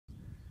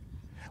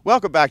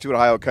Welcome back to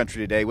Ohio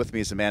Country Today. With me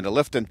is Amanda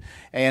Liffiton,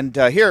 and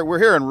we're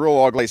here in rural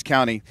Auglaize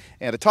County,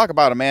 and to talk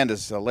about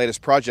Amanda's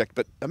latest project.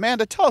 But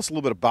Amanda, tell us a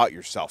little bit about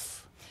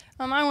yourself.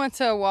 I went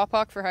to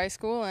Wapak for high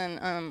school,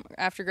 and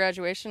after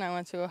graduation, I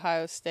went to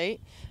Ohio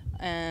State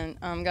and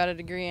got a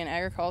degree in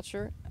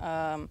agriculture.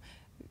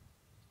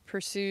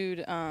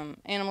 Pursued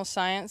animal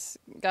science,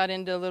 got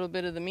into a little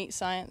bit of the meat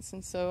science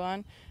and so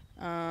on,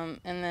 and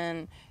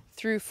then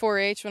through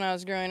 4-H when I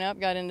was growing up,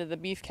 got into the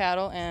beef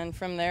cattle, and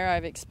from there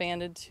I've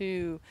expanded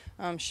to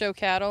show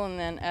cattle, and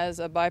then as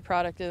a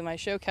byproduct of my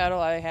show cattle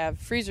I have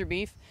freezer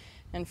beef,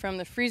 and from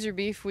the freezer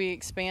beef we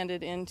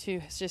expanded into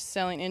just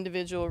selling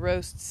individual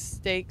roasts,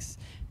 steaks,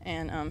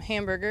 and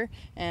hamburger,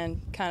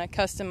 and kind of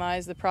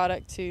customize the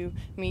product to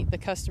meet the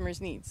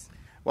customer's needs.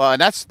 Well, and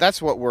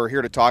that's what we're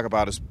here to talk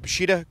about is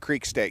Pusheta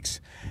Creek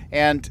Steaks.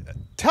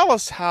 And tell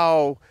us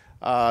how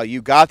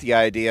you got the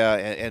idea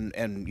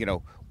and you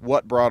know,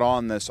 what brought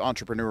on this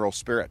entrepreneurial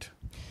spirit.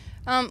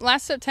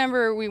 Last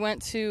September we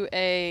went to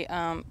a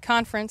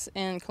conference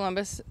in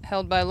Columbus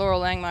held by Laurel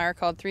Langmeyer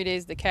called 3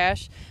 Days to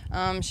Cash.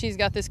 She's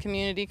got this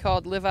community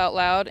called Live Out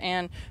Loud,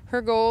 and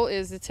her goal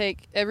is to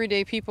take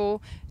everyday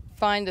people,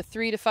 find the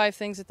 3 to 5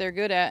 things that they're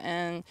good at,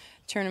 and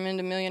turn them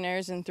into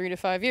millionaires in 3 to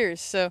 5 years.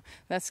 So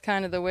that's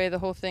kind of the way the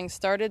whole thing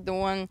started. The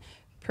one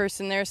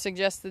person there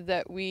suggested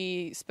that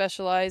we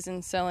specialize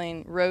in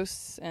selling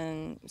roasts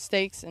and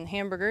steaks and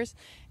hamburgers,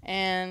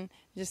 and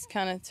just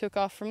kind of took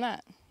off from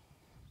that.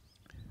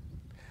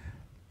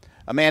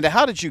 Amanda,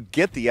 how did you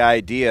get the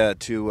idea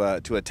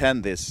to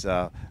attend this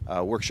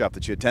workshop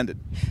that you attended?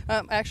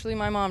 Actually,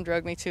 my mom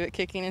drug me to it,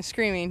 kicking and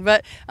screaming.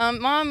 But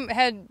Mom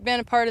had been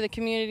a part of the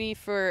community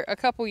for a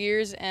couple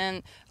years,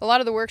 and a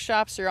lot of the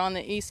workshops are on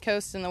the East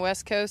Coast and the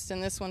West Coast,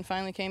 and this one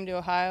finally came to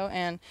Ohio,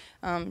 and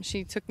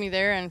she took me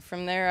there, and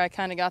from there I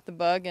kind of got the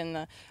bug and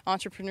the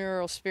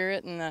entrepreneurial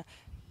spirit and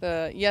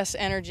the yes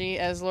energy,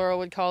 as Laurel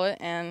would call it,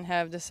 and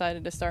have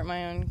decided to start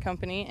my own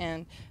company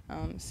and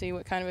see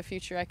what kind of a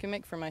future I can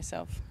make for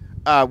myself.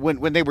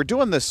 When they were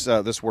doing this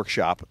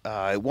workshop,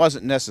 it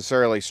wasn't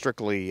necessarily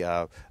strictly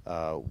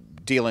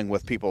dealing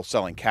with people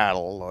selling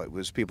cattle. It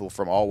was people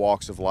from all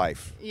walks of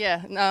life.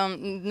 Yeah,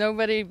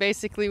 nobody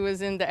basically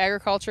was into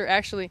agriculture.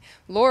 Actually,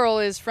 Laurel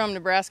is from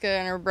Nebraska,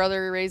 and her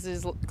brother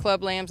raises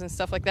club lambs and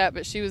stuff like that,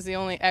 but she was the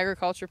only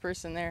agriculture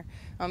person there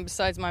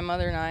besides my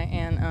mother and I,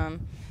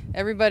 and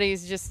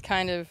everybody's just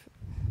kind of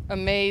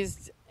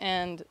amazed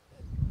and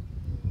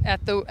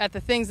at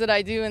the things that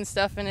I do and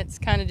stuff, and it's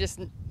kind of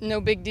just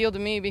no big deal to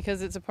me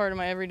because it's a part of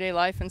my everyday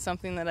life and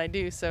something that I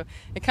do. So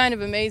it kind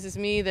of amazes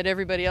me that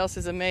everybody else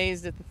is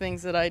amazed at the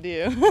things that I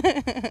do.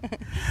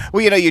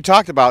 Well, you know, you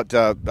talked about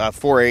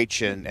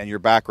 4-H and your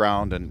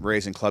background and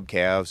raising club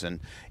calves, and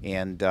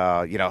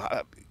you know,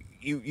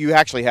 you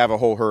actually have a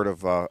whole herd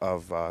of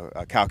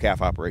a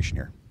cow-calf operation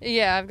here.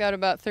 Yeah, I've got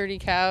about 30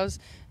 cows,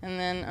 and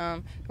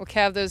then we'll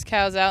calve those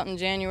cows out in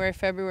January,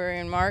 February,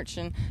 and March,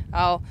 and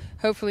I'll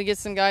hopefully get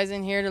some guys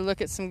in here to look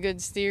at some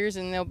good steers,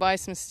 and they'll buy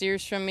some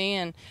steers from me,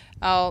 and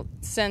I'll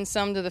send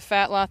some to the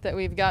fat lot that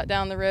we've got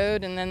down the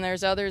road, and then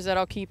there's others that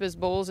I'll keep as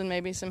bulls, and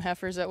maybe some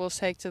heifers that we'll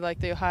take to like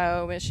the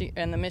Ohio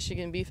and the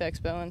Michigan Beef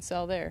Expo and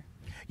sell there.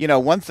 You know,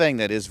 one thing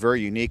that is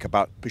very unique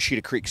about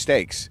Pusheta Creek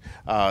Steaks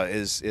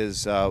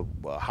is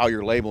how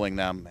you're labeling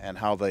them and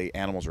how the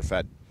animals are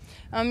fed.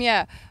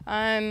 Yeah,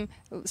 I'm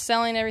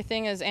selling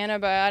everything as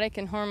antibiotic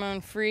and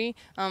hormone free.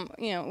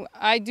 You know,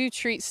 I do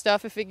treat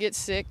stuff if it gets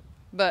sick,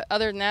 but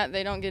other than that,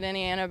 they don't get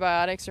any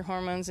antibiotics or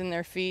hormones in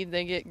their feed.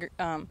 They get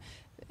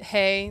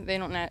hay. They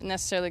don't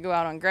necessarily go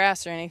out on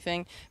grass or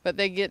anything, but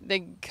they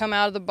come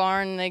out of the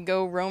barn and they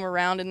go roam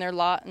around in their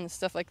lot and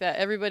stuff like that.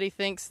 Everybody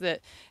thinks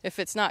that if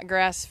it's not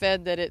grass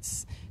fed, that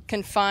it's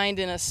confined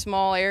in a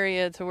small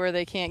area to where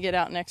they can't get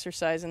out and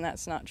exercise, and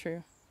that's not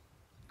true.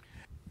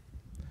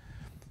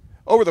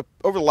 Over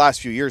the last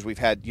few years, we've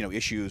had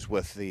issues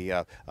with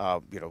the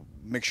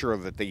make sure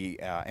that the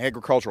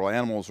agricultural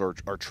animals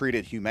are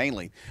treated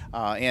humanely,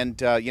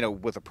 and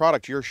with the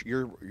product you're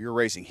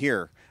raising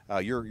here,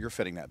 you're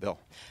fitting that bill.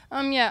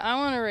 Yeah, I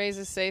want to raise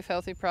a safe,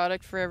 healthy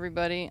product for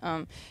everybody.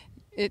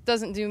 It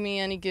doesn't do me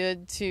any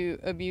good to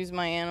abuse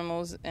my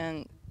animals,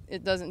 and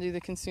it doesn't do the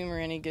consumer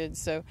any good.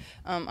 So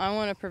I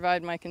want to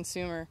provide my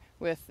consumer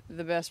with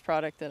the best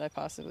product that I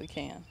possibly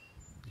can.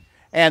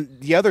 And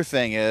the other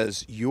thing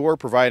is you're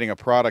providing a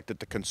product that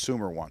the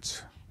consumer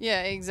wants.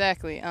 Yeah,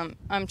 exactly.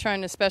 I'm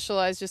trying to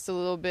specialize just a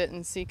little bit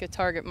and seek a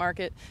target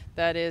market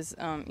that is,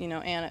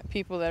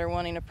 people that are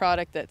wanting a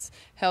product that's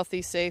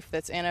healthy, safe,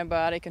 that's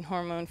antibiotic and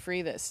hormone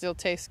free, that still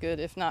tastes good,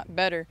 if not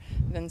better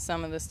than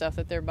some of the stuff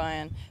that they're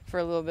buying for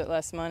a little bit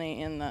less money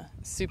in the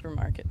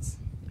supermarkets.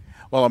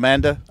 Well,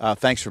 Amanda,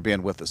 thanks for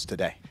being with us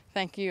today.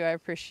 Thank you. I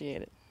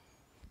appreciate it.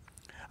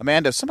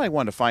 Amanda, if somebody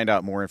wanted to find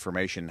out more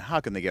information, how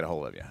can they get a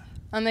hold of you?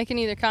 They can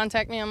either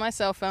contact me on my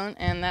cell phone,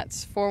 and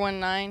that's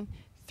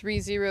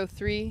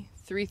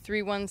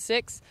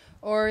 419-303-3316,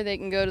 or they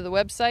can go to the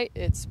website.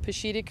 It's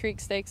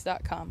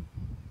PushetaCreekSteaks.com.